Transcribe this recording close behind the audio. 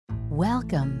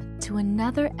Welcome to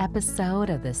another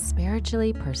episode of The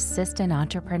Spiritually Persistent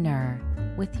Entrepreneur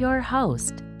with your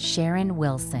host, Sharon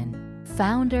Wilson,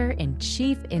 founder and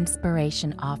Chief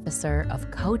Inspiration Officer of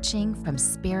Coaching from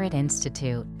Spirit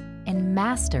Institute and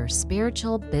Master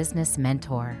Spiritual Business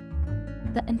Mentor.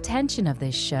 The intention of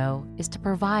this show is to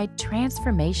provide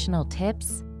transformational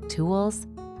tips, tools,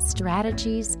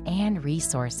 strategies, and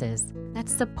resources that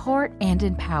support and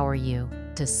empower you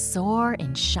to soar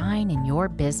and shine in your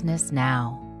business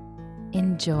now.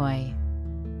 Enjoy.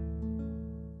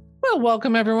 Well,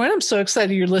 welcome everyone. I'm so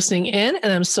excited you're listening in,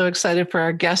 and I'm so excited for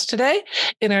our guest today.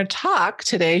 In our talk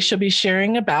today, she'll be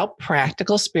sharing about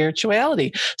practical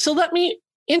spirituality. So let me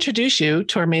introduce you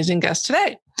to our amazing guest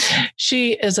today.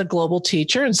 She is a global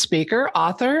teacher and speaker,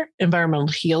 author, environmental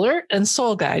healer, and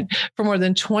soul guide. For more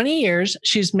than 20 years,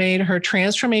 she's made her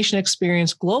transformation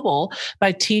experience global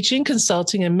by teaching,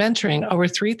 consulting, and mentoring over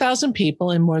 3,000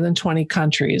 people in more than 20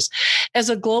 countries. As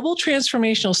a global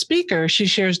transformational speaker, she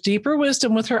shares deeper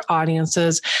wisdom with her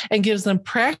audiences and gives them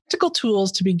practical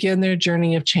tools to begin their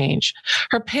journey of change.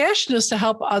 Her passion is to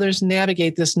help others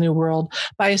navigate this new world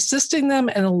by assisting them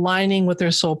and aligning with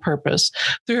their soul purpose.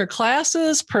 Through her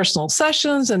classes, personal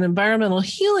sessions, and environmental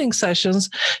healing sessions,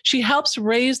 she helps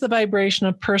raise the vibration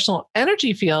of personal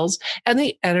energy fields and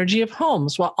the energy of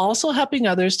homes, while also helping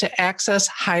others to access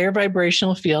higher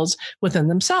vibrational fields within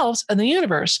themselves and the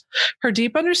universe. Her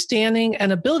deep understanding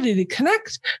and ability to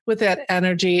connect with that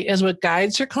energy is what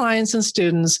guides her clients and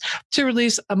students to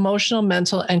release emotional,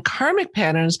 mental, and karmic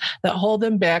patterns that hold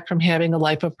them back from having a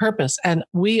life of purpose. And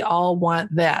we all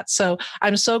want that. So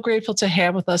I'm so grateful to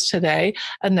have with us today,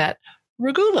 Annette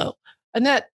Rugolo.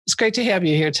 Annette, it's great to have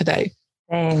you here today.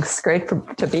 Thanks. Great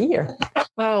to be here.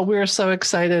 Oh, we're so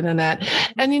excited, Annette.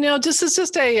 And, this is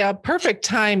just a perfect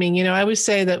timing. I always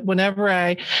say that whenever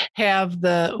I have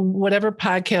whatever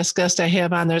podcast guest I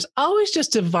have on, there's always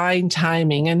just divine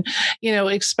timing. And,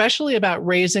 especially about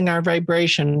raising our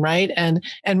vibration, right? And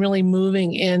really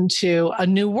moving into a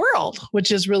new world,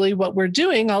 which is really what we're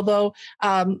doing. Although,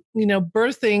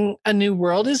 birthing a new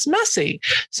world is messy.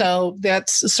 So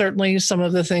that's certainly some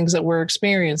of the things that we're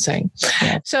experiencing.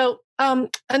 Yeah. So,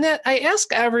 Annette, I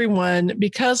ask everyone,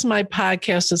 because my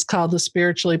podcast is called The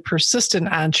Spiritually Persistent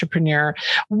Entrepreneur,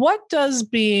 what does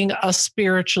being a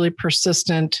spiritually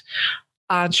persistent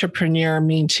entrepreneur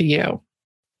mean to you?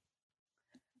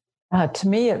 To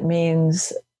me, it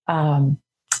means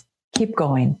keep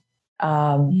going,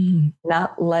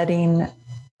 not letting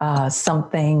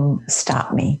something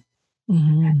stop me.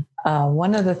 Mm-hmm.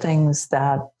 One of the things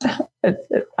that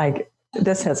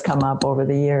this has come up over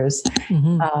the years,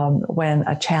 when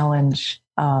a challenge,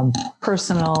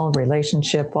 personal,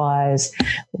 relationship-wise,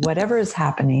 whatever is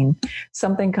happening,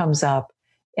 something comes up.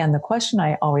 And the question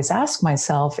I always ask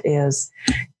myself is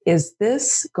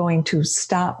this going to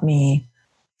stop me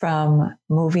from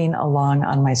moving along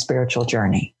on my spiritual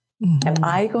journey? Mm-hmm. Am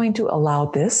I going to allow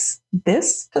this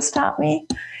to stop me?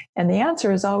 And the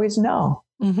answer is always no.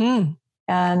 Mm-hmm.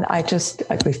 And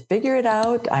we figure it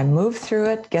out. I move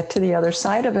through it, get to the other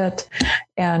side of it.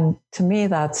 And to me,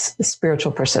 that's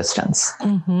spiritual persistence.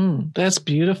 Mm-hmm. That's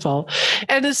beautiful.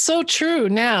 And it's so true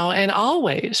now and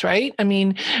always, right? I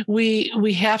mean,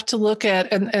 we have to look at,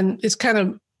 and it's kind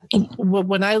of,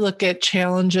 when I look at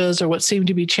challenges or what seem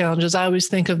to be challenges, I always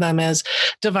think of them as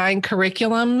divine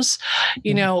curriculums,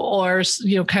 or,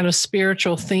 kind of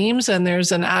spiritual themes. And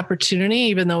there's an opportunity,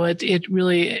 even though it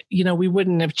really, we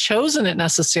wouldn't have chosen it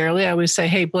necessarily. I always say,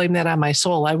 hey, blame that on my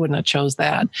soul. I wouldn't have chose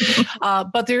that.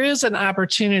 But there is an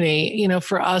opportunity,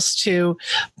 for us to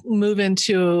move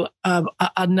into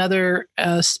another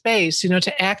space,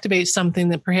 to activate something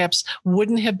that perhaps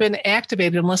wouldn't have been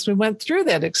activated unless we went through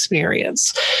that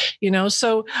experience.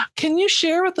 So can you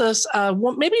share with us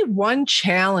maybe one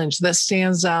challenge that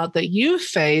stands out that you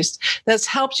faced that's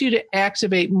helped you to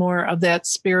activate more of that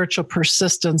spiritual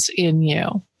persistence in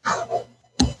you?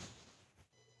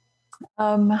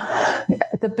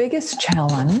 The biggest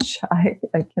challenge I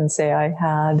can say I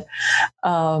had,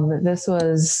 this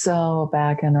was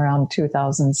back in around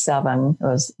 2007. It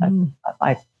was,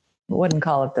 I wouldn't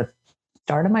call it the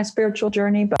start of my spiritual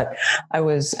journey, but I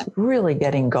was really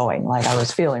getting going. Like I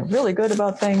was feeling really good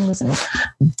about things, and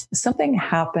something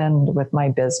happened with my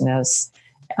business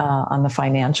on the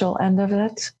financial end of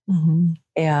it. Mm-hmm.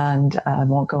 And I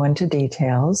won't go into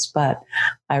details, but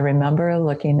I remember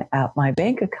looking at my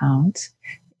bank account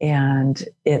and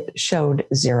it showed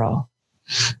zero.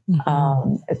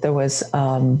 Mm-hmm. There was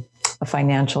a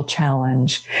financial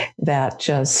challenge that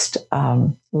just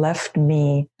left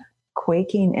me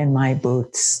quaking in my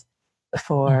boots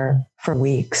for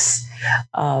weeks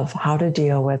of how to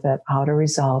deal with it, how to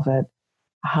resolve it.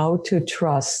 how to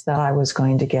trust that I was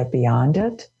going to get beyond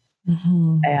it.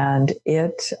 And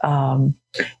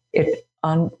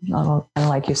and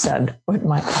like you said,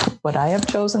 would I have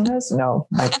chosen this? No,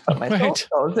 my soul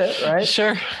chose it, right?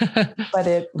 Sure. But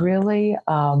it really,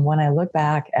 when I look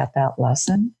back at that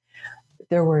lesson,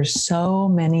 there were so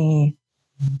many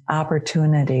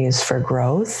opportunities for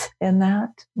growth in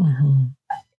that,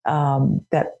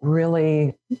 that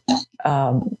really,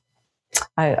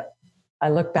 I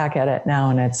look back at it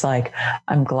now and it's like,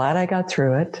 I'm glad I got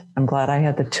through it. I'm glad I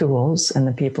had the tools and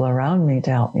the people around me to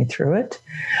help me through it.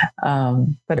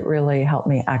 But it really helped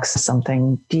me access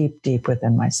something deep, deep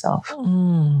within myself.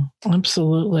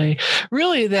 Absolutely.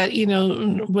 Really that,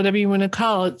 whatever you want to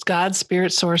call it, God's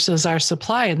spirit source is our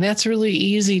supply. And that's really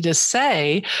easy to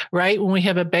say, right? When we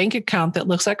have a bank account that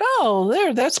looks like,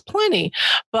 oh, that's plenty.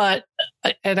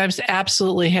 And I've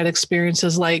absolutely had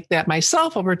experiences like that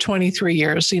myself over 23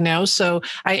 years, so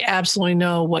I absolutely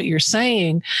know what you're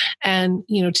saying. And,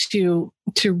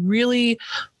 to really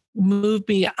move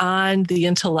beyond the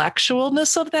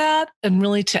intellectualness of that and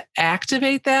really to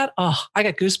activate that. Oh, I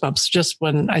got goosebumps just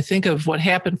when I think of what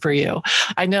happened for you.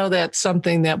 I know that's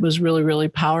something that was really, really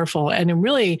powerful and it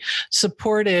really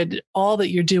supported all that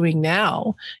you're doing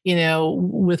now,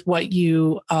 with what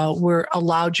you were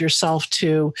allowed yourself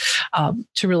to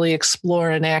really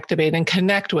explore and activate and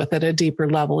connect with at a deeper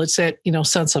level. It's that,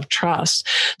 sense of trust.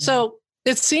 So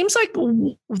it seems like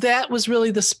that was really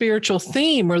the spiritual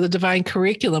theme or the divine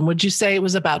curriculum. Would you say it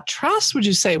was about trust? Would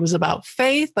you say it was about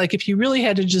faith? Like if you really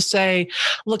had to just say,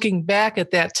 looking back at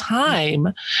that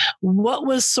time, what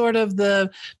was sort of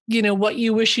the, what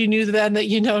you wish you knew then that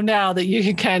you know now that you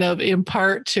can kind of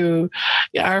impart to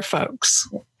our folks?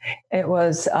 It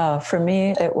was, for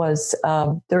me, it was,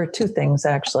 there were two things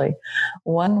actually.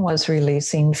 One was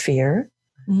releasing fear.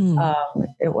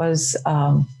 It was,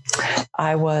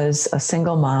 I was a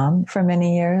single mom for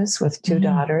many years with two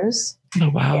daughters. Oh,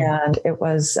 wow. And it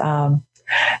was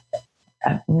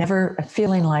never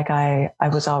feeling like I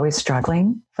was always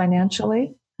struggling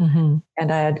financially. And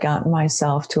I had gotten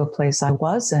myself to a place I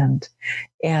wasn't.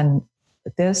 And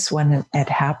this, when it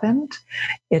happened,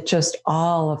 it just,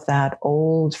 all of that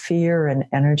old fear and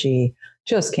energy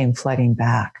just came flooding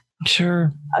back.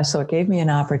 Sure. So it gave me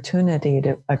an opportunity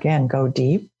to, again, go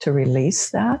deep, to release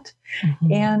that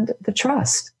and the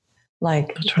trust.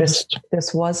 Like this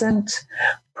wasn't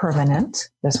permanent.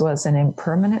 This was an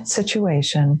impermanent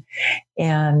situation.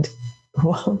 And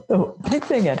the big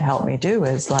thing it helped me do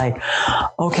is like,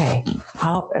 okay,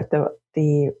 how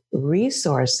the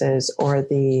resources or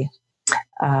the,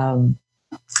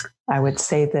 I would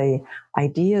say the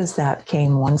ideas that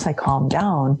came once I calmed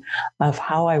down of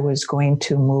how I was going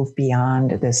to move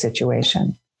beyond the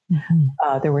situation.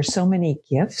 There were so many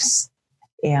gifts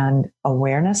and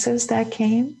awarenesses that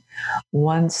came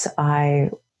once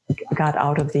I got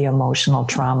out of the emotional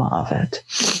trauma of it.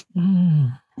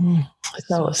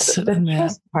 So the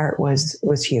trust part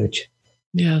was huge.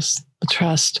 Yes, the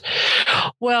trust.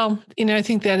 Well, I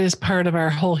think that is part of our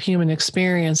whole human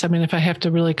experience. I mean, if I have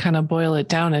to really kind of boil it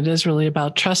down, it is really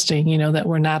about trusting, that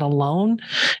we're not alone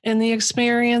in the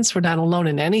experience. We're not alone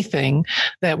in anything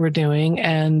that we're doing.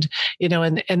 And,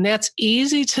 and that's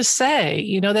easy to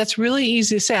say, that's really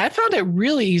easy to say. I found it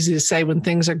really easy to say when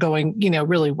things are going,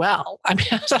 really well. I mean,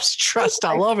 I just trust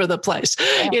all over the place,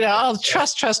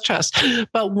 trust.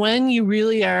 But when you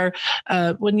really are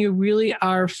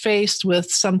faced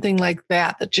with something like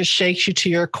that just shakes you to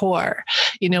your core,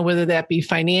 whether that be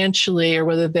financially or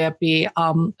whether that be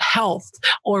health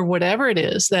or whatever it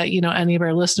is that, any of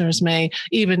our listeners may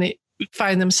even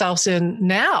find themselves in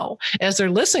now as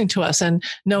they're listening to us, and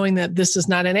knowing that this is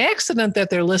not an accident that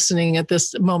they're listening at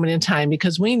this moment in time,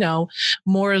 because we know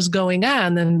more is going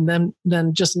on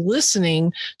than just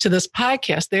listening to this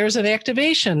podcast. There's an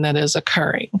activation that is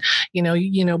occurring.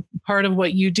 Part of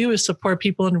what you do is support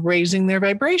people in raising their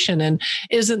vibration. And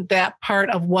isn't that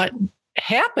part of what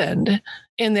happened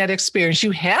in that experience?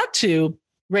 You had to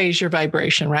raise your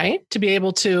vibration, right? To be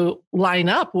able to line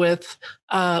up with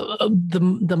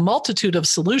the multitude of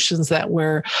solutions that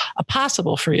were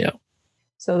possible for you.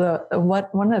 So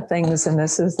one of the things, and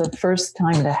this is the first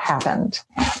time that happened.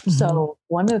 So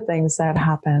one of the things that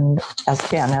happened,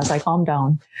 as I calmed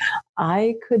down,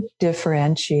 I could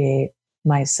differentiate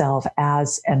myself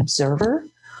as an observer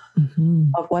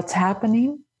of what's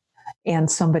happening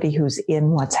and somebody who's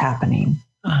in what's happening.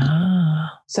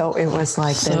 So it was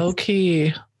like so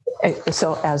key.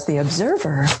 So as the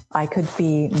observer, I could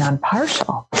be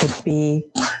non-partial, could be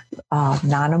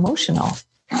non-emotional.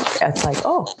 it's like,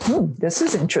 this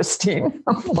is interesting.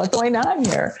 What's going on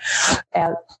here?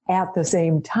 At the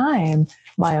same time,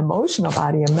 my emotional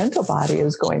body and mental body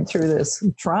is going through this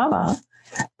trauma.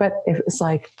 But it was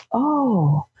like,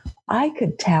 I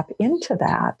could tap into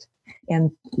that.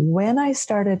 And when I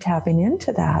started tapping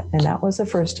into that, and that was the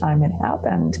first time it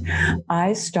happened,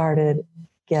 I started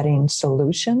getting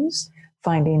solutions,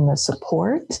 finding the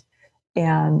support,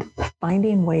 and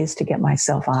finding ways to get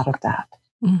myself out of that.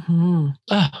 Mm-hmm.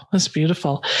 Oh, that's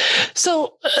beautiful.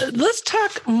 So let's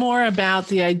talk more about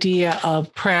the idea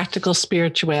of practical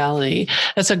spirituality.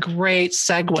 That's a great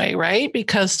segue, right?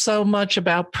 Because so much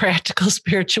about practical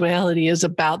spirituality is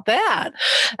about that.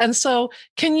 And so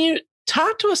can you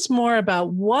talk to us more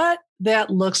about what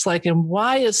that looks like and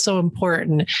why it's so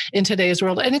important in today's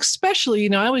world? And especially,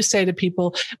 I always say to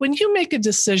people, when you make a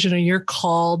decision or you're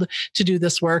called to do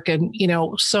this work, and,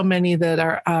 so many that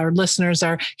are our listeners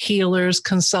are healers,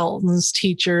 consultants,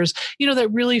 teachers,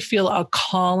 that really feel a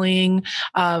calling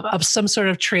of some sort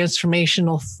of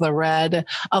transformational thread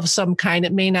of some kind.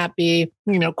 It may not be,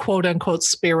 quote unquote,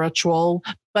 spiritual,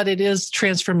 but it is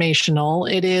transformational.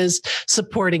 It is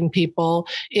supporting people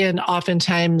in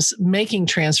oftentimes making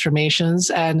transformations.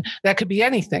 And that could be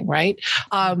anything, right?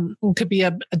 It could be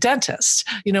a dentist,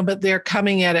 but they're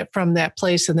coming at it from that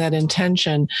place and that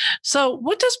intention. So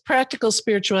what does practical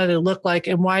spirituality look like,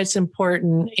 and why it's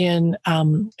important in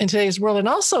today's world, and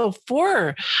also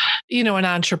for, an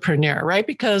entrepreneur, right?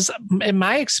 Because in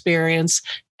my experience,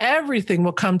 everything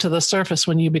will come to the surface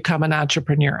when you become an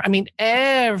entrepreneur. I mean,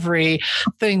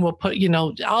 everything will put,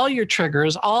 all your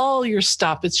triggers, all your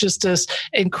stuff. It's just this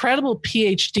incredible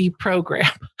PhD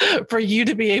program for you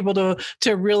to be able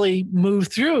to really move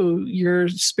through your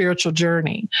spiritual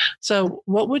journey. So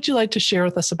what would you like to share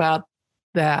with us about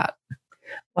that?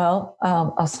 Well,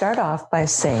 I'll start off by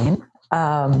saying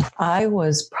I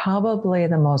was probably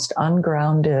the most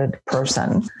ungrounded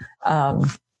person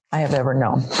I have ever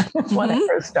known when I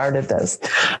first started this.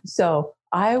 So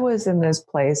I was in this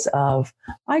place of,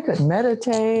 I could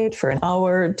meditate for an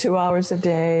hour, 2 hours a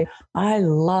day. I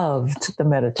loved the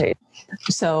meditation.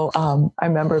 So I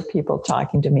remember people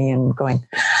talking to me and going,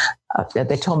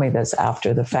 they told me this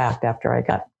after the fact, after I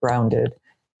got grounded.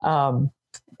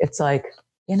 It's like,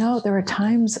 there were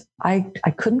times I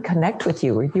couldn't connect with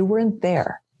you, or you weren't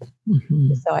there.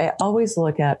 Mm-hmm. So I always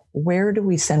look at, where do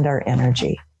we send our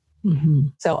energy? Mm-hmm.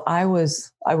 So I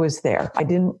was there.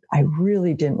 I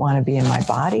really didn't want to be in my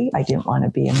body. I didn't want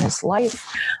to be in this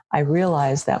life. I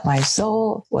realized that my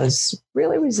soul was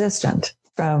really resistant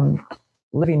from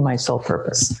living my soul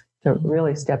purpose, to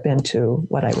really step into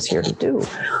what I was here to do.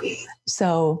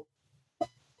 So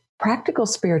practical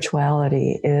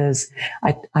spirituality is,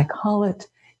 I call it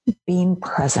being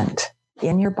present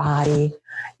in your body,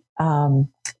 really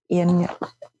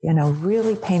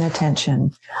paying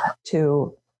attention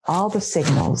to all the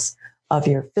signals of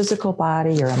your physical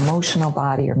body, your emotional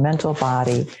body, your mental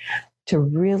body, to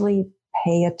really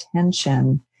pay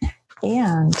attention.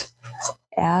 And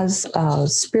as a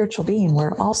spiritual being,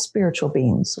 we're all spiritual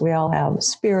beings. We all have a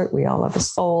spirit, we all have a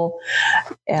soul.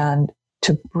 And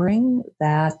to bring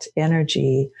that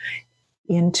energy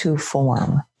into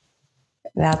form,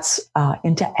 that's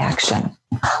into action.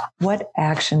 What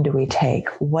action do we take?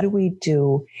 What do we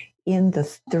do in the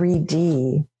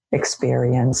 3D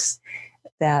experience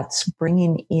that's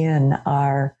bringing in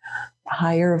our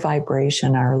higher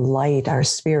vibration, our light, our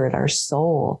spirit, our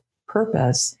soul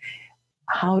purpose?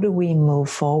 How do we move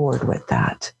forward with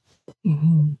that?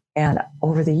 Mm-hmm. And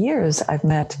over the years, I've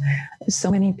met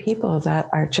so many people that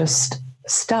are just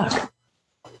stuck.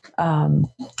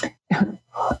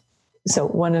 So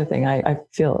one of the things I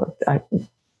feel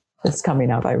that's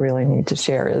coming up, I really need to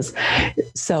share is,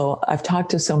 so I've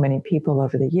talked to so many people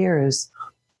over the years.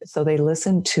 So they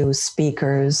listen to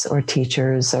speakers or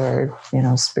teachers or,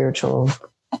 spiritual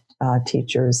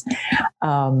teachers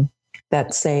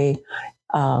that say,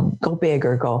 go big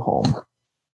or go home.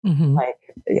 Mm-hmm.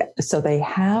 So they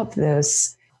have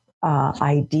this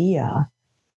idea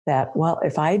that, well,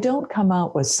 if I don't come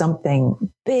out with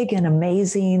something big and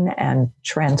amazing and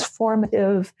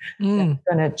transformative, that's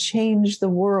going to change the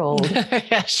world.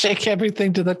 Yeah, shake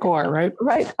everything to the core, right?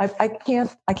 Right. I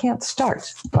can't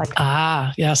start.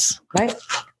 Yes. Right.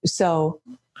 So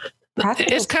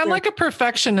it's kind of like a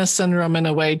perfectionist syndrome in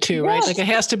a way too, right? Like it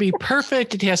has to be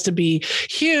perfect. It has to be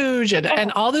huge.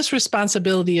 And all this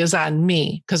responsibility is on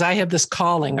me because I have this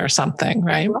calling or something,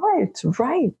 right?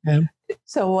 Right. Yeah.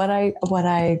 So what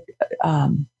I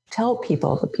tell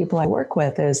people, the people I work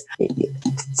with, is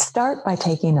start by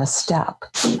taking a step.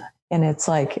 And it's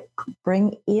like,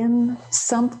 bring in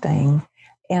something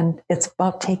And it's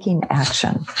about taking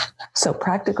action. So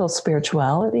practical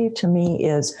spirituality to me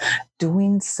is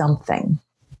doing something,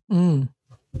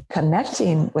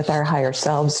 connecting with our higher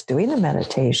selves, doing the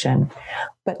meditation.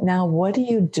 But now what do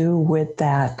you do with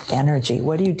that energy?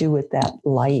 What do you do with that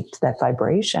light, that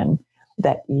vibration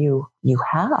that you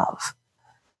have?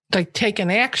 Like take an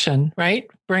action, right?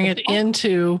 Bring it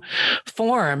into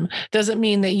form. Doesn't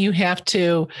mean that you have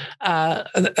to,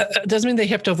 doesn't mean that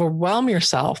you have to overwhelm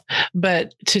yourself,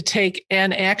 but to take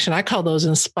an action. I call those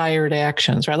inspired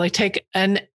actions, right? Like take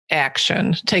an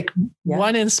action, take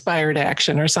one inspired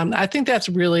action or something. I think that's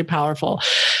really powerful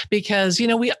because,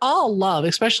 we all love,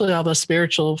 especially all the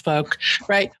spiritual folk,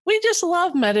 right? We just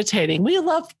love meditating. We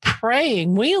love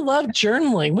praying. We love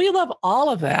journaling. We love all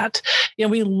of that.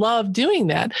 We love doing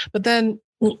that. But then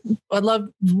I love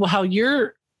how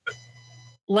you're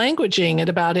languaging it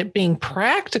about it being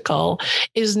practical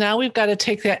is now we've got to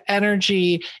take that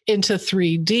energy into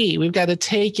 3D. We've got to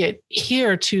take it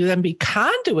here to then be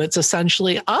conduits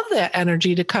essentially of that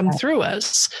energy to come through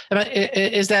us.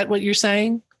 Is that what you're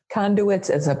saying? Conduits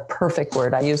is a perfect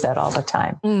word. I use that all the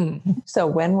time. So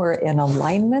when we're in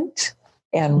alignment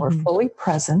and we're fully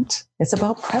present, it's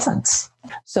about presence.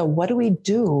 So what do we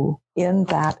do in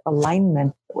that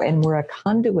alignment when we're a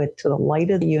conduit to the light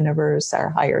of the universe, our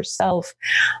higher self?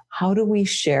 How do we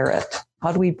share it?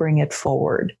 How do we bring it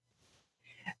forward?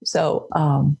 So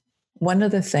one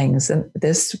of the things, and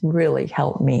this really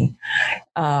helped me,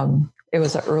 it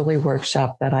was an early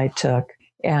workshop that I took,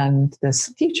 and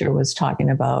this teacher was talking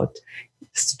about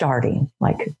starting,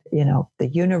 like, the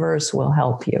universe will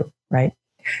help you, right?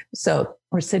 So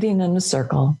we're sitting in a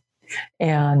circle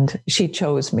and she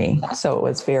chose me. So it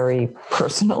was very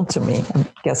personal to me. I'm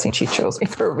guessing she chose me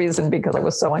for a reason because I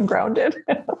was so ungrounded.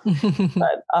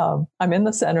 But I'm in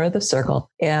the center of the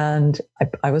circle and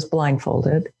I was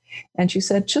blindfolded. And she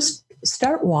said, just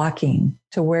start walking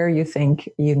to where you think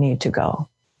you need to go.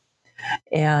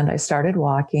 And I started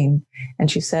walking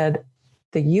and she said,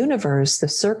 the universe, the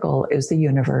circle is the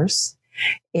universe.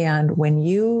 And when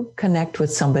you connect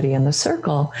with somebody in the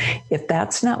circle, if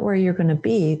that's not where you're going to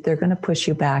be, they're going to push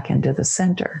you back into the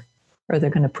center, or they're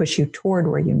going to push you toward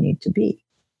where you need to be.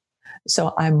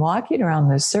 So I'm walking around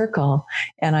this circle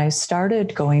and I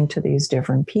started going to these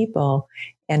different people.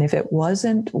 And if it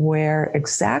wasn't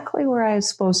exactly where I was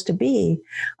supposed to be,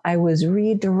 I was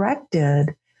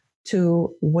redirected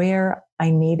to where I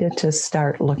needed to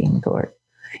start looking toward.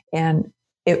 And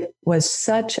it was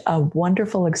such a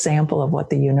wonderful example of what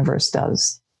the universe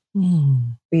does.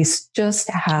 We just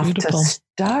have to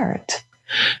start.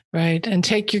 Right. And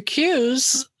take your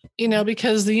cues,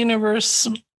 because the universe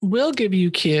will give you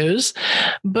cues,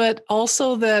 but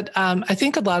also that I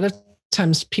think a lot of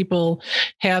times people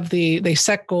have they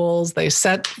set goals, they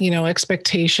set,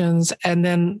 expectations, and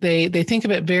then they think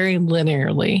of it very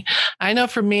linearly. I know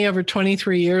for me over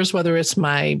 23 years, whether it's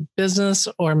my business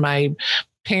or my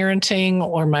parenting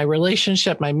or my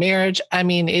relationship, my marriage,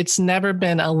 it's never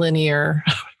been a linear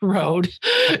road,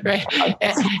 right?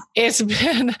 It's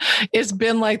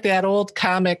been like that old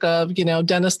comic of,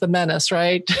 Dennis the Menace,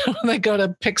 right? When they go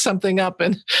to pick something up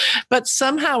but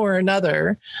somehow or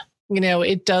another,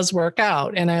 it does work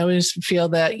out. And I always feel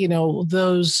that,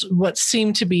 those what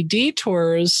seem to be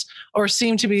detours or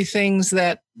seem to be things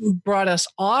that brought us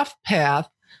off path,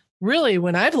 really,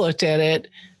 when I've looked at it,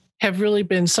 have really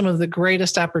been some of the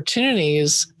greatest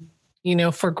opportunities,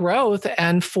 for growth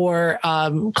and for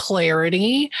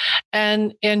clarity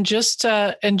and just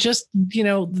that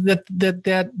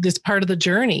this part of the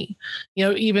journey,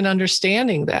 even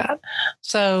understanding that.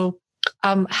 So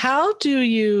how do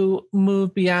you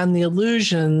move beyond the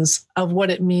illusions of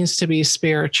what it means to be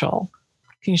spiritual?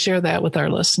 Can you share that with our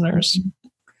listeners?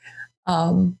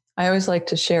 I always like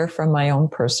to share from my own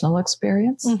personal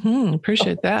experience.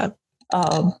 Appreciate that.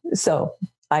 So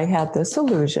I had this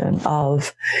illusion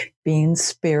of being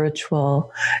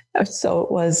spiritual. So it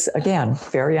was, again,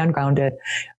 very ungrounded,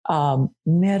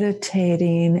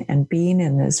 meditating and being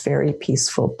in this very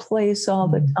peaceful place all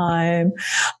the time.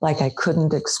 Like I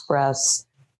couldn't express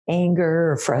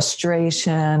anger or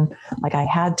frustration. Like I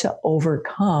had to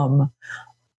overcome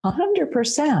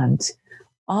 100%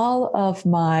 all of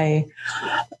my,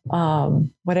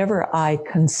 whatever I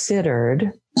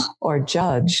considered or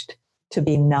judged to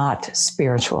be not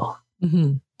spiritual.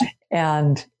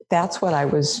 And that's what I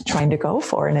was trying to go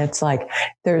for. And it's like,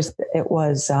 it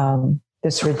was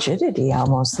this rigidity,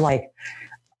 almost like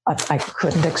I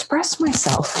couldn't express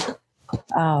myself.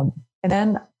 And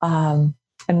then, and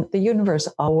the universe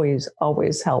always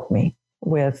helped me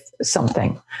with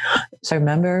something. So I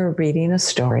remember reading a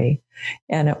story,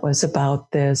 and it was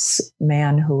about this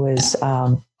man who was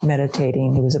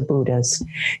meditating. He was a Buddhist.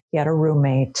 He had a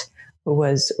roommate who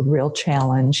was a real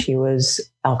challenge. He was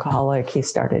alcoholic. He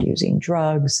started using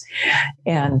drugs.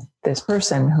 And this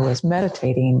person who was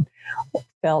meditating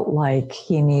felt like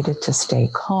he needed to stay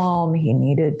calm. He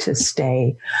needed to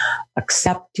stay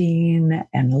accepting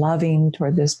and loving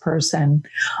toward this person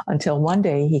until one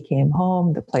day he came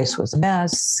home. The place was a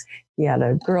mess. He had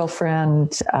a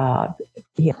girlfriend.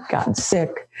 He had gotten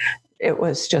sick. It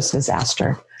was just a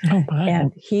disaster. Oh, my.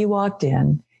 And he walked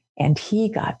in and he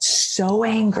got so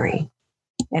angry.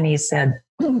 And he said,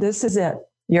 "This is it.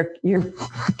 You're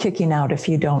kicking out if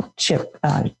you don't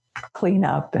clean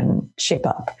up and shape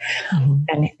up." Mm-hmm.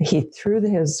 And he threw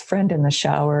his friend in the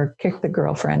shower, kicked the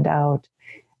girlfriend out,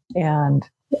 and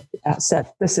said,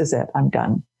 "This is it. I'm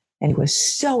done." And he was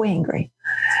so angry.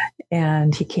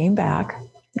 And he came back.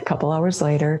 A couple hours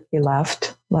later, he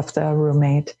left the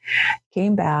roommate,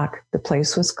 came back. The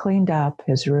place was cleaned up.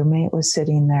 His roommate was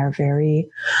sitting there very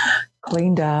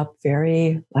cleaned up,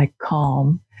 very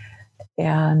calm.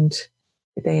 And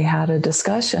they had a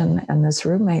discussion, and this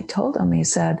roommate told him, he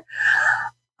said,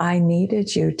 "I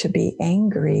needed you to be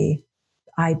angry.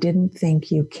 I didn't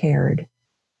think you cared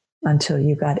until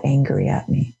you got angry at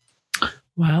me."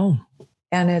 Wow.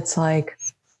 And it's like,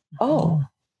 oh,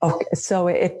 okay. So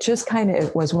it just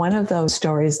it was one of those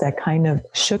stories that kind of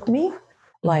shook me.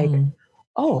 Like,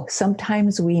 oh,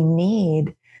 sometimes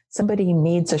somebody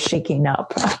needs a shaking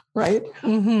up, right?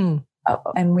 Mm-hmm.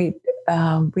 And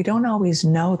we don't always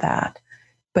know that.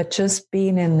 But just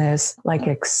being in this,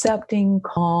 accepting,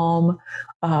 calm,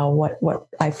 what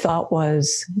I thought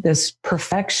was this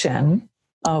perfection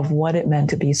of what it meant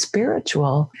to be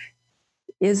spiritual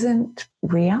isn't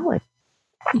reality.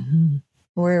 Mm-hmm.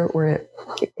 We're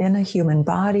in a human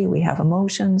body. We have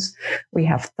emotions. We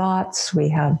have thoughts. We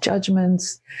have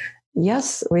judgments.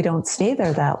 Yes, we don't stay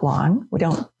there that long. We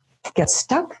don't get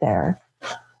stuck there,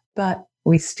 but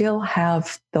we still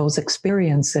have those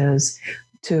experiences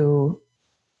to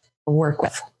work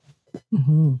with.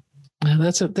 Mm-hmm.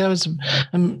 That was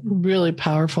a really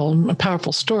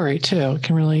powerful story too. I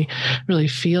can really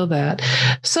feel that.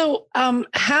 So,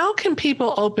 how can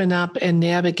people open up and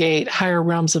navigate higher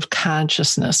realms of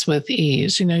consciousness with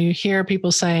ease? You hear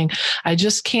people saying, "I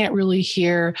just can't really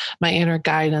hear my inner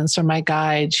guidance or my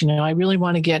guides. I really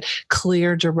want to get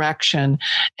clear direction."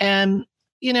 And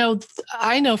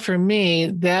I know for me,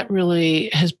 that really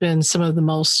has been some of the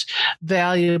most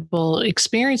valuable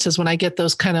experiences when I get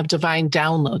those kind of divine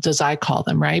downloads, as I call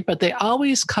them, right? But they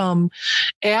always come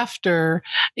after,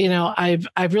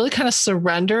 I've really kind of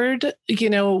surrendered,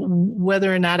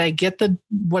 whether or not I get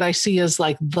what I see as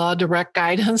the direct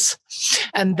guidance.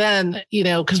 And then,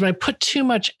 because when I put too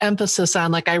much emphasis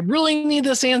on I really need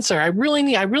this answer, I really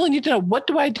need to know, what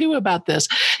do I do about this?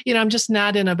 I'm just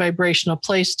not in a vibrational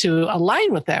place to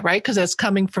align with that, right? Because that's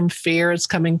coming from fear. It's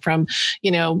coming from,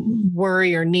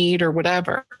 worry or need or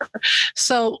whatever.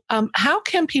 So how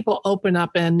can people open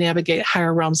up and navigate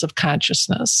higher realms of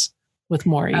consciousness with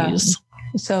more ease?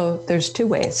 So there's two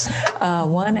ways.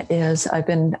 One is I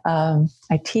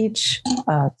teach,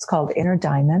 it's called Inner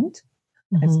Diamond.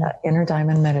 Mm-hmm. It's that Inner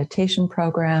Diamond meditation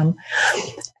program.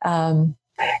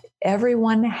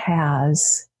 Everyone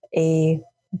has a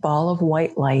ball of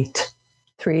white light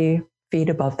 3 feet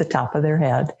above the top of their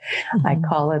head. Mm-hmm. I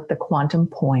call it the quantum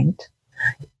point.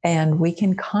 And we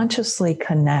can consciously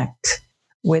connect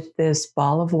with this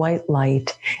ball of white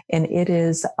light. And it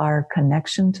is our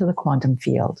connection to the quantum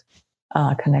field,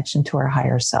 connection to our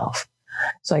higher self.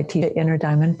 So I teach an Inner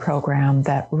Diamond program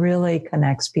that really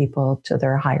connects people to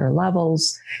their higher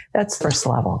levels. That's the first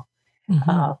level.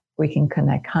 Mm-hmm. We can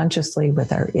connect consciously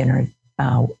with our inner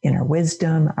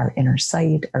wisdom, our inner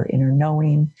sight, our inner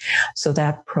knowing. So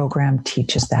that program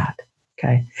teaches that.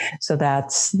 Okay. So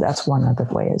that's one of the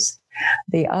ways.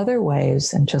 The other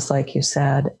ways, and just like you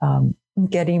said,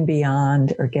 getting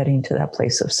beyond or getting to that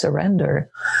place of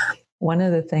surrender, one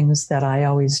of the things that I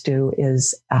always do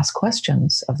is ask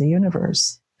questions of the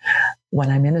universe. When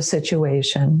I'm in a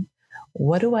situation,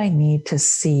 what do I need to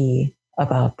see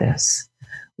about this?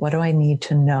 What do I need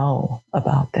to know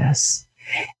about this?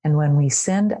 And when we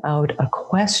send out a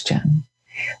question,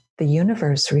 the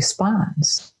universe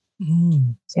responds.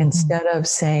 Mm. Instead of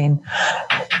saying,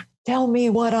 "Tell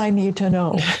me what I need to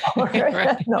know."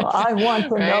 Right. No, I want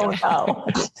to know now.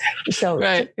 So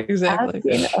exactly.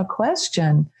 Asking a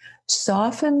question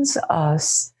softens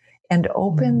us and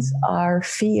opens our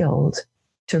field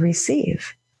to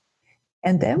receive.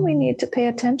 And then we need to pay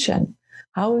attention.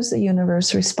 How is the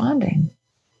universe responding?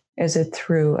 Is it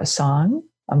through a song?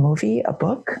 a movie, a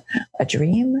book, a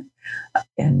dream,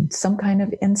 and some kind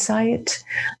of insight,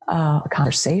 a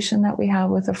conversation that we have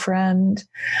with a friend.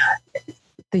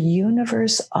 The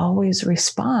universe always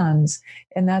responds,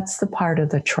 and that's the part of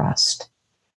the trust.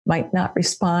 Might not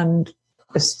respond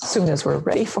as soon as we're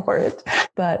ready for it,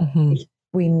 but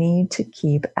we need to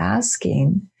keep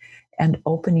asking and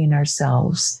opening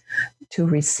ourselves to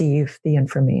receive the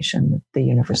information that the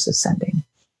universe is sending.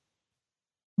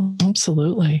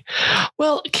 Absolutely.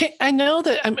 Well, I know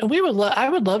that I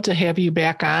would love to have you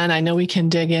back on. I know we can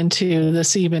dig into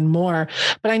this even more,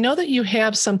 but I know that you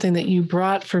have something that you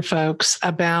brought for folks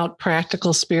about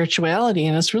practical spirituality,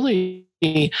 and it's really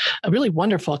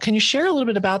wonderful. Can you share a little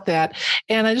bit about that?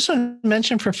 And I just want to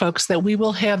mention for folks that we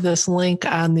will have this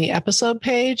link on the episode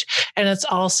page, and it's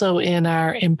also in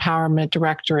our empowerment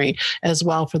directory as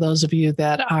well for those of you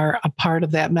that are a part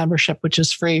of that membership, which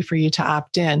is free for you to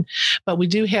opt in. But we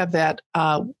do have that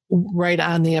right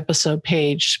on the episode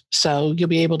page, so you'll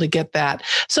be able to get that.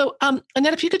 So,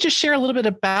 Annette, if you could just share a little bit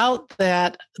about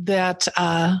that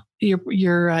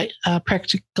your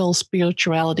practical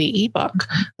spirituality ebook.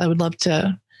 I would love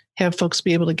to have folks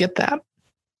be able to get that.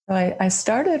 I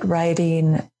started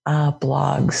writing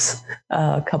blogs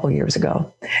a couple years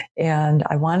ago, and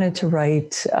I wanted to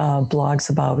write blogs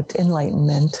about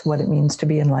enlightenment, what it means to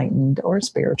be enlightened or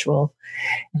spiritual.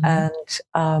 And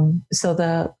so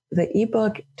the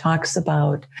ebook talks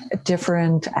about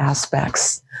different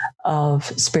aspects of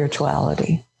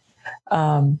spirituality,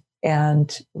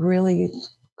 and really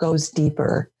goes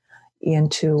deeper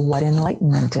into what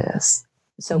enlightenment is.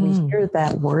 So we hear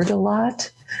that word a lot.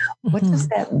 What does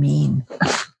that mean?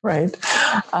 Right?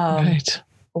 Right.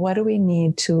 What do we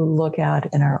need to look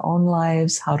at in our own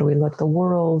lives? How do we look at the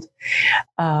world?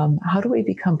 How do we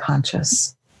become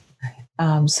conscious?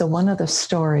 So one of the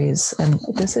stories, and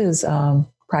this is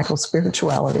practical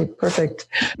spirituality, perfect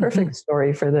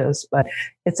story for this, but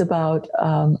it's about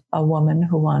a woman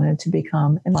who wanted to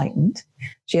become enlightened.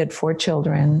 She had 4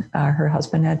 children. Her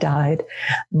husband had died.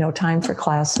 No time for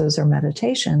classes or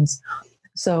meditations.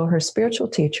 So her spiritual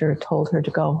teacher told her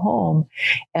to go home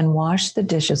and wash the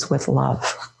dishes with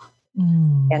love.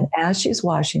 And as she's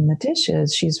washing the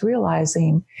dishes, she's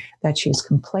realizing that she's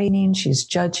complaining, she's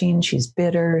judging, she's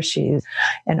bitter,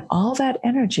 and all that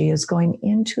energy is going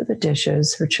into the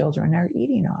dishes her children are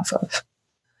eating off of.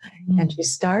 And she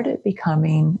started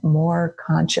becoming more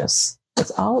conscious.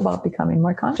 It's all about becoming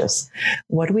more conscious.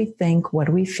 What do we think? What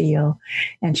do we feel?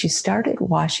 And she started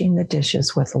washing the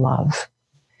dishes with love.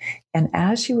 And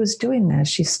as she was doing this,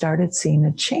 she started seeing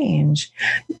a change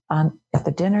at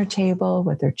the dinner table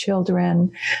with her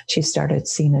children. She started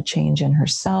seeing a change in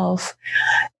herself.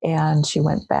 And she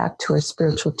went back to her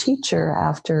spiritual teacher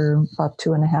after about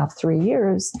 2.5, 3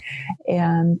 years.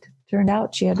 And turned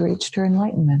out she had reached her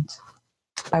enlightenment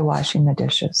by washing the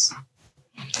dishes.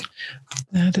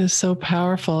 That is so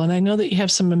powerful. And I know that you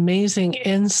have some amazing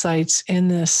insights in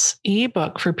this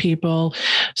ebook for people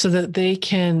so that they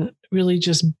can really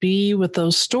just be with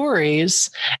those stories,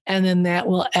 and then that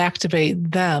will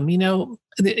activate them.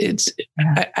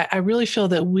 I really feel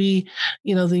that we,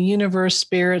 the universe,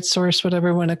 spirit, source, whatever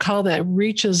you want to call that,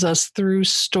 reaches us through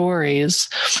stories.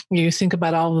 You think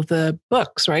about all of the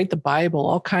books, right? The Bible,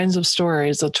 all kinds of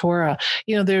stories, the Torah,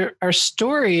 there are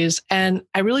stories. And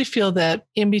I really feel that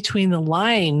in between the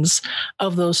lines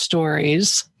of those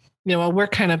stories, while we're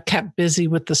kind of kept busy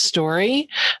with the story,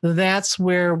 that's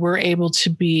where we're able to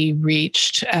be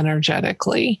reached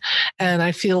energetically. And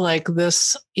I feel like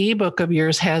this ebook of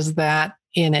yours has that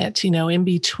in it. In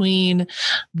between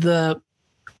the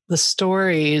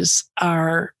stories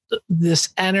are this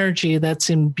energy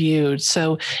that's imbued.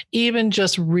 So even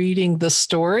just reading the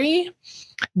story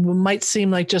might seem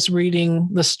like just reading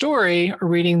the story or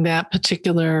reading that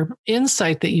particular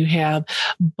insight that you have,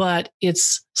 but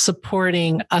it's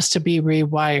supporting us to be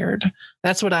rewired.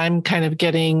 That's what I'm kind of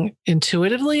getting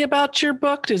intuitively about your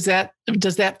book. Does that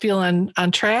feel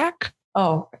on track?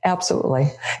 Oh,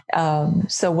 absolutely.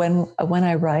 So when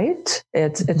I write,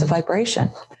 it's a vibration.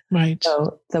 Right.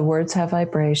 So the words have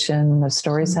vibration, the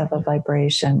stories have a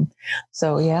vibration.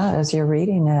 So yeah, as you're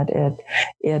reading it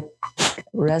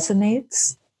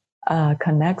resonates,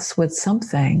 connects with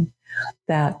something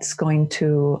that's going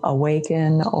to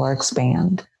awaken or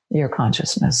expand your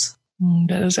consciousness.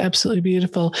 That is absolutely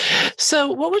beautiful.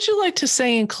 So what would you like to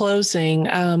say in closing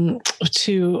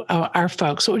to our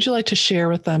folks? What would you like to share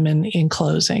with them in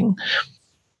closing?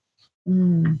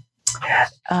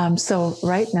 So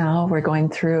right now we're going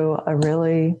through a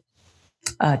really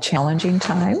challenging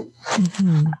time.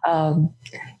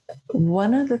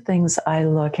 One of the things I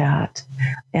look at,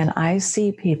 and I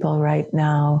see people right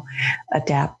now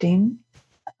adapting,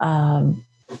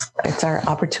 It's our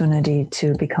opportunity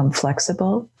to become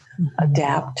flexible,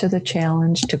 adapt to the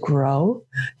challenge, to grow,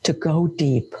 to go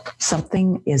deep.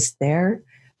 Something is there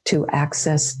to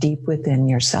access deep within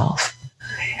yourself.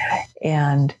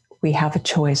 And we have a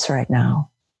choice right now.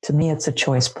 To me, it's a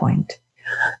choice point.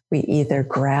 We either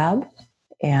grab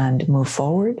and move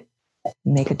forward,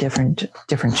 make a different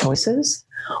choices,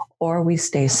 or we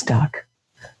stay stuck.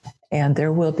 And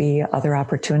there will be other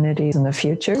opportunities in the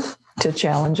future to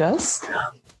challenge us.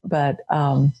 But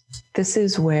this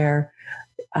is where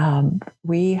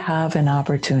we have an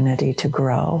opportunity to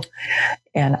grow.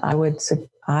 And I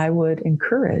would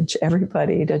encourage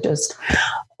everybody to just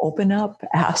open up,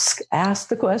 ask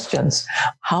the questions.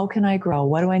 How can I grow?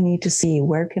 What do I need to see?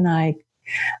 Where can I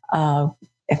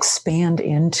expand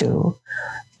into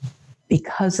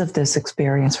because of this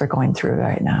experience we're going through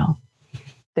right now?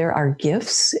 There are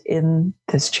gifts in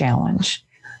this challenge.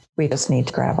 We just need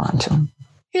to grab onto them.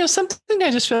 Something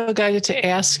I just feel guided to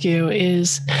ask you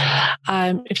is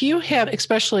if you have,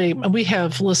 especially we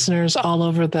have listeners all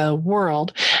over the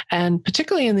world, and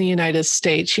particularly in the United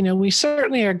States, we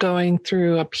certainly are going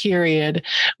through a period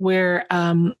where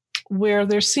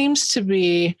there seems to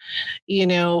be,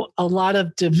 a lot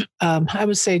of, I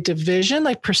would say division,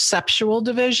 like perceptual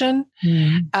division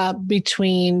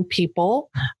between people.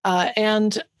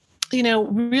 And,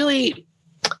 really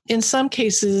in some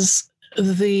cases,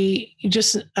 the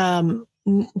just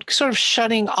sort of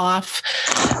shutting off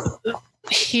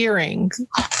hearing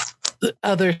the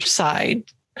other side.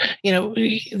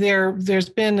 There's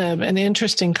been an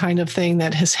interesting kind of thing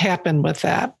that has happened with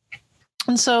that.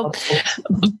 And so,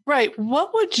 right,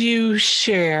 what would you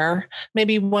share,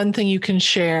 maybe one thing you can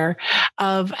share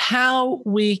of how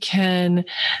we can,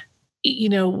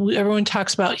 everyone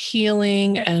talks about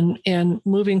healing and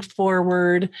moving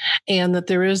forward, and that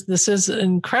this is an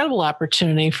incredible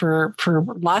opportunity for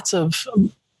lots of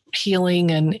healing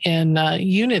and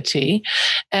unity.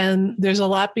 And there's a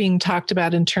lot being talked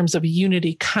about in terms of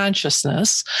unity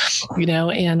consciousness,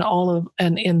 and all of,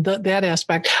 and in that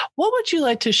aspect. What would you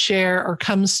like to share or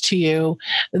comes to you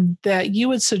that you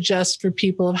would suggest for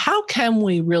people of how can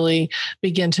we really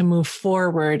begin to move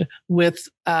forward with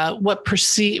what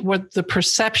the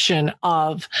perception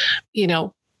of,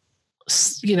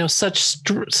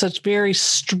 such very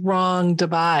strong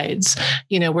divides,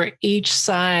 where each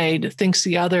side thinks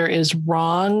the other is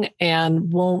wrong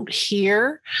and won't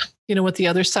hear, what the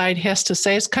other side has to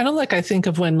say. It's kind of like I think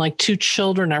of when like two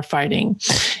children are fighting,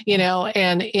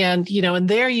 and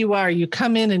there you are, you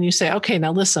come in and you say, okay,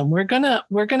 now listen, we're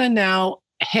gonna now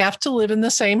have to live in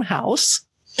the same house.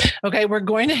 Okay, we're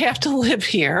going to have to live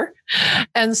here.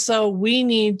 And so we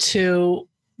need to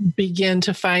begin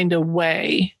to find a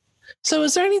way. So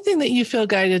is there anything that you feel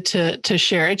guided to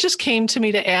share? It just came to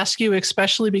me to ask you,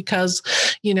 especially because,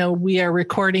 we are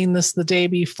recording this the day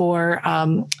before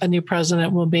a new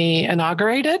president will be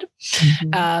inaugurated.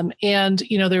 Mm-hmm. And,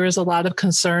 there is a lot of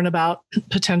concern about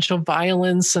potential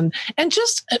violence and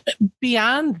just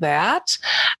beyond that,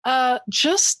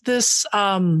 just this,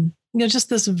 just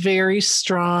this very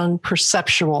strong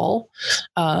perceptual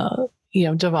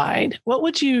divide. What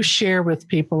would you share with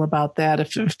people about that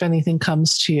if anything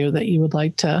comes to you that you would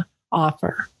like to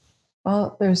offer?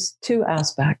 Well, there's two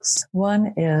aspects.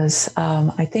 One is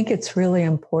I think it's really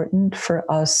important for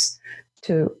us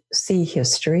to see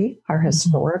history, our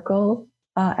historical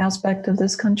aspect of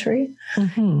this country.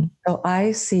 Mm-hmm. So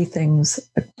I see things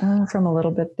from a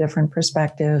little bit different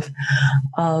perspective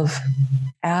of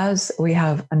as we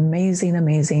have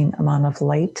amazing amount of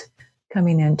light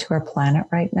coming into our planet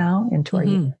right now, into our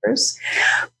universe.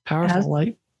 Powerful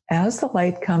light. As the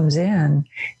light comes in,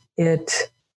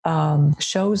 it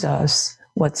shows us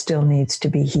what still needs to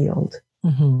be healed.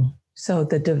 Mm-hmm. So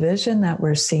the division that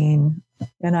we're seeing,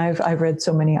 and I've read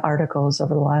so many articles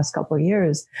over the last couple of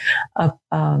years of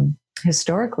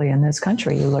historically in this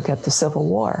country. You look at the Civil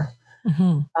War.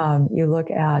 Mm-hmm. You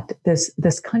look at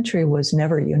this country was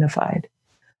never unified.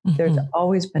 Mm-hmm. There's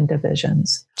always been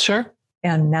divisions. Sure.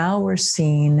 And now we're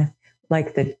seeing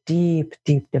like the deep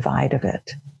divide of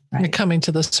it. Right? Coming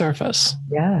to the surface.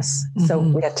 Yes. Mm-hmm. So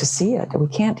we have to see it. We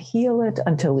can't heal it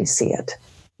until we see it.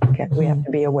 Okay. Mm-hmm. We have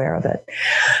to be aware of it.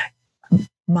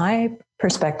 My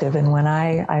perspective, and when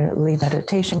I lead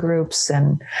meditation groups,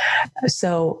 and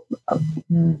so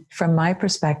from my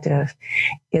perspective,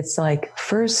 it's like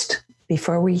first,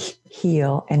 before we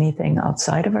heal anything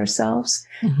outside of ourselves,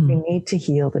 we need to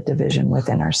heal the division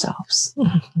within ourselves.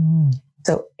 Mm-hmm.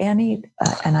 So and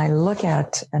I look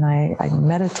at, and I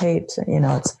meditate,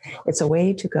 it's a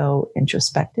way to go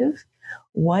introspective,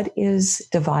 what is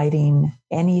dividing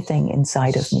anything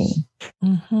inside of me?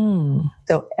 Mm-hmm.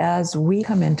 So as we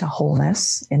come into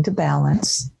wholeness, into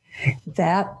balance,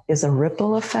 that is a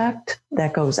ripple effect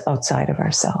that goes outside of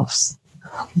ourselves.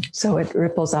 So it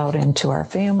ripples out into our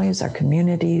families, our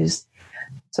communities.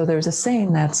 So there's a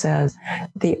saying that says,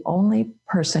 the only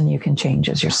person you can change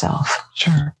is yourself.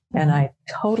 Sure. And I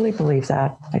totally believe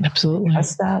that. I Absolutely.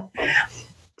 trust that.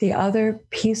 The other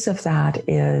piece of that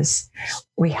is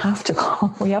we have to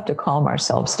calm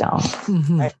ourselves down.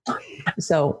 Mm-hmm. Right?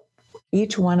 So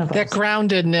each one of that us.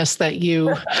 groundedness that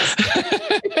you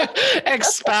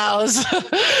espouse,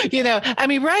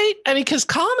 right? Because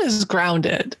calm is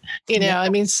grounded,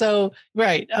 so,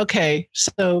 right. Okay.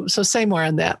 So say more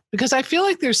on that, because I feel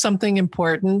like there's something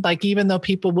important, like, even though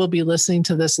people will be listening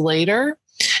to this later,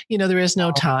 there is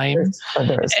no time.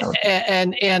 There is no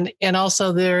time. And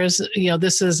also there is,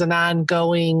 this is an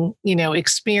ongoing,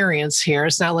 experience here.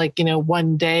 It's not like,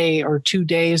 1 day or 2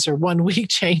 days or 1 week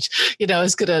change,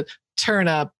 is going to turn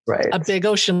a big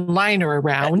ocean liner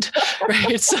around.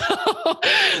 Right.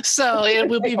 So it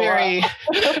will be very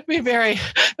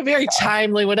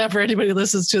timely whenever anybody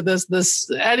listens to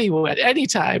this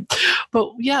anytime.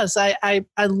 But yes, I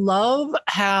love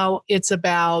how it's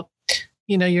about,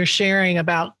 you're sharing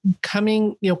about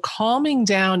calming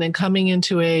down and coming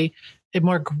into a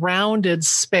more grounded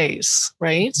space,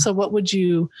 right? So what would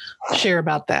you share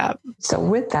about that? So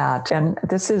with that, and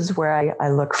this is where I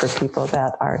look for people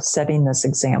that are setting this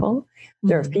example.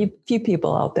 There are a few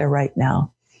people out there right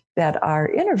now that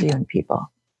are interviewing people.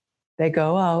 They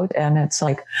go out and it's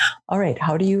like, all right,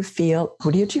 how do you feel?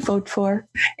 Who did you vote for?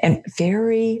 And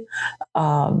very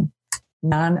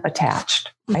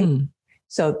non-attached, right? Mm-hmm.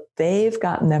 So they've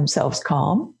gotten themselves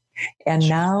calm. And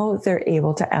now they're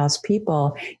able to ask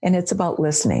people, and it's about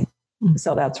listening.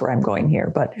 So that's where I'm going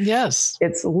here. But yes,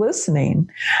 it's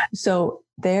listening. So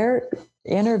they're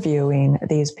interviewing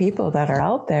these people that are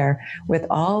out there with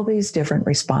all these different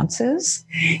responses.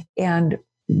 And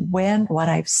what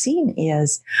I've seen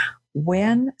is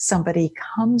when somebody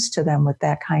comes to them with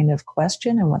that kind of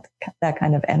question and with that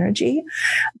kind of energy,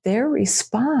 their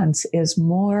response is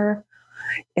more,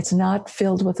 it's not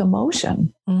filled with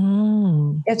emotion.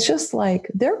 It's just like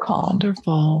they're calm.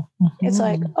 Wonderful. It's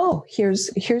like, oh, here's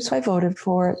who I voted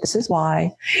for. This is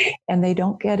why. And they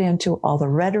don't get into all the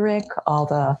rhetoric, all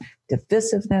the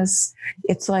divisiveness.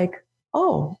 It's like,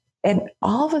 oh, and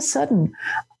all of a sudden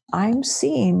I'm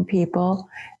seeing people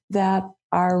that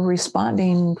are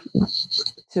responding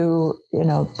to,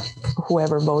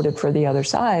 whoever voted for the other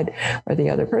side or the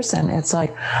other person. It's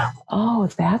like, oh,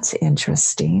 that's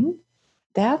interesting.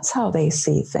 That's how they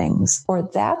see things, or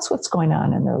that's what's going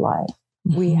on in their life.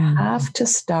 Mm-hmm. We have to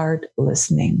start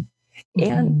listening.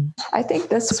 Mm-hmm. And I think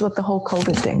this is what the whole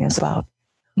COVID thing is about.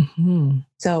 Mm-hmm.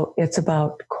 So it's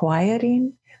about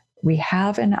quieting. We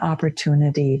have an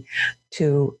opportunity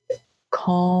to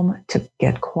calm, to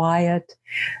get quiet.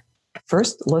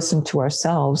 First, listen to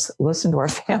ourselves, listen to our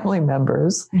family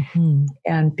members,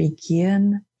 and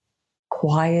begin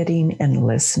quieting and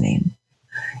listening.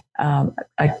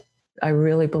 I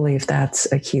really believe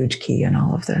that's a huge key in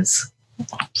all of this.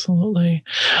 Absolutely.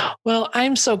 Well,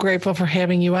 I'm so grateful for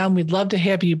having you on. We'd love to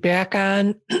have you back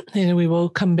on, and we will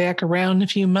come back around in a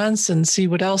few months and see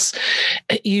what else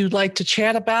you'd like to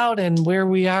chat about and where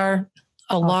we are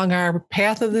along our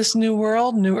path of this new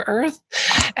world, new earth.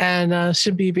 And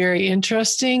should be a very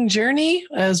interesting journey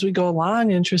as we go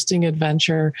along, interesting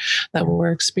adventure that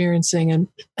we're experiencing. And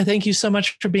I thank you so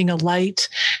much for being a light,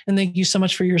 and thank you so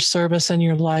much for your service and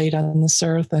your light on this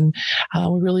earth. And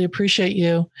we really appreciate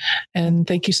you. And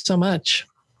thank you so much.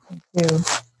 Thank you.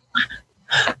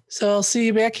 So I'll see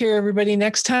you back here, everybody,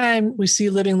 next time we see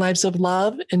living lives of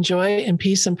love and joy and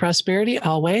peace and prosperity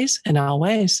always and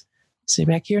always. See you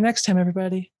back here next time,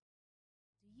 everybody.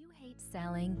 Do you hate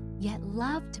selling, yet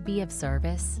love to be of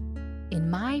service? In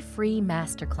my free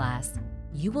masterclass,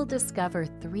 you will discover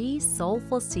 3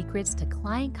 soulful secrets to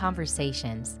client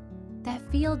conversations that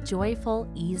feel joyful,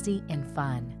 easy, and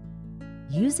fun.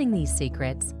 Using these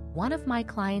secrets, one of my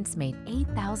clients made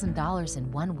 $8,000 in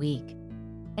 1 week,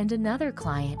 and another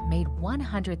client made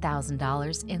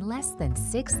 $100,000 in less than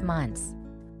 6 months.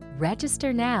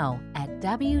 Register now at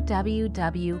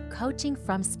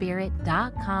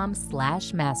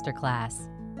www.coachingfromspirit.com/masterclass.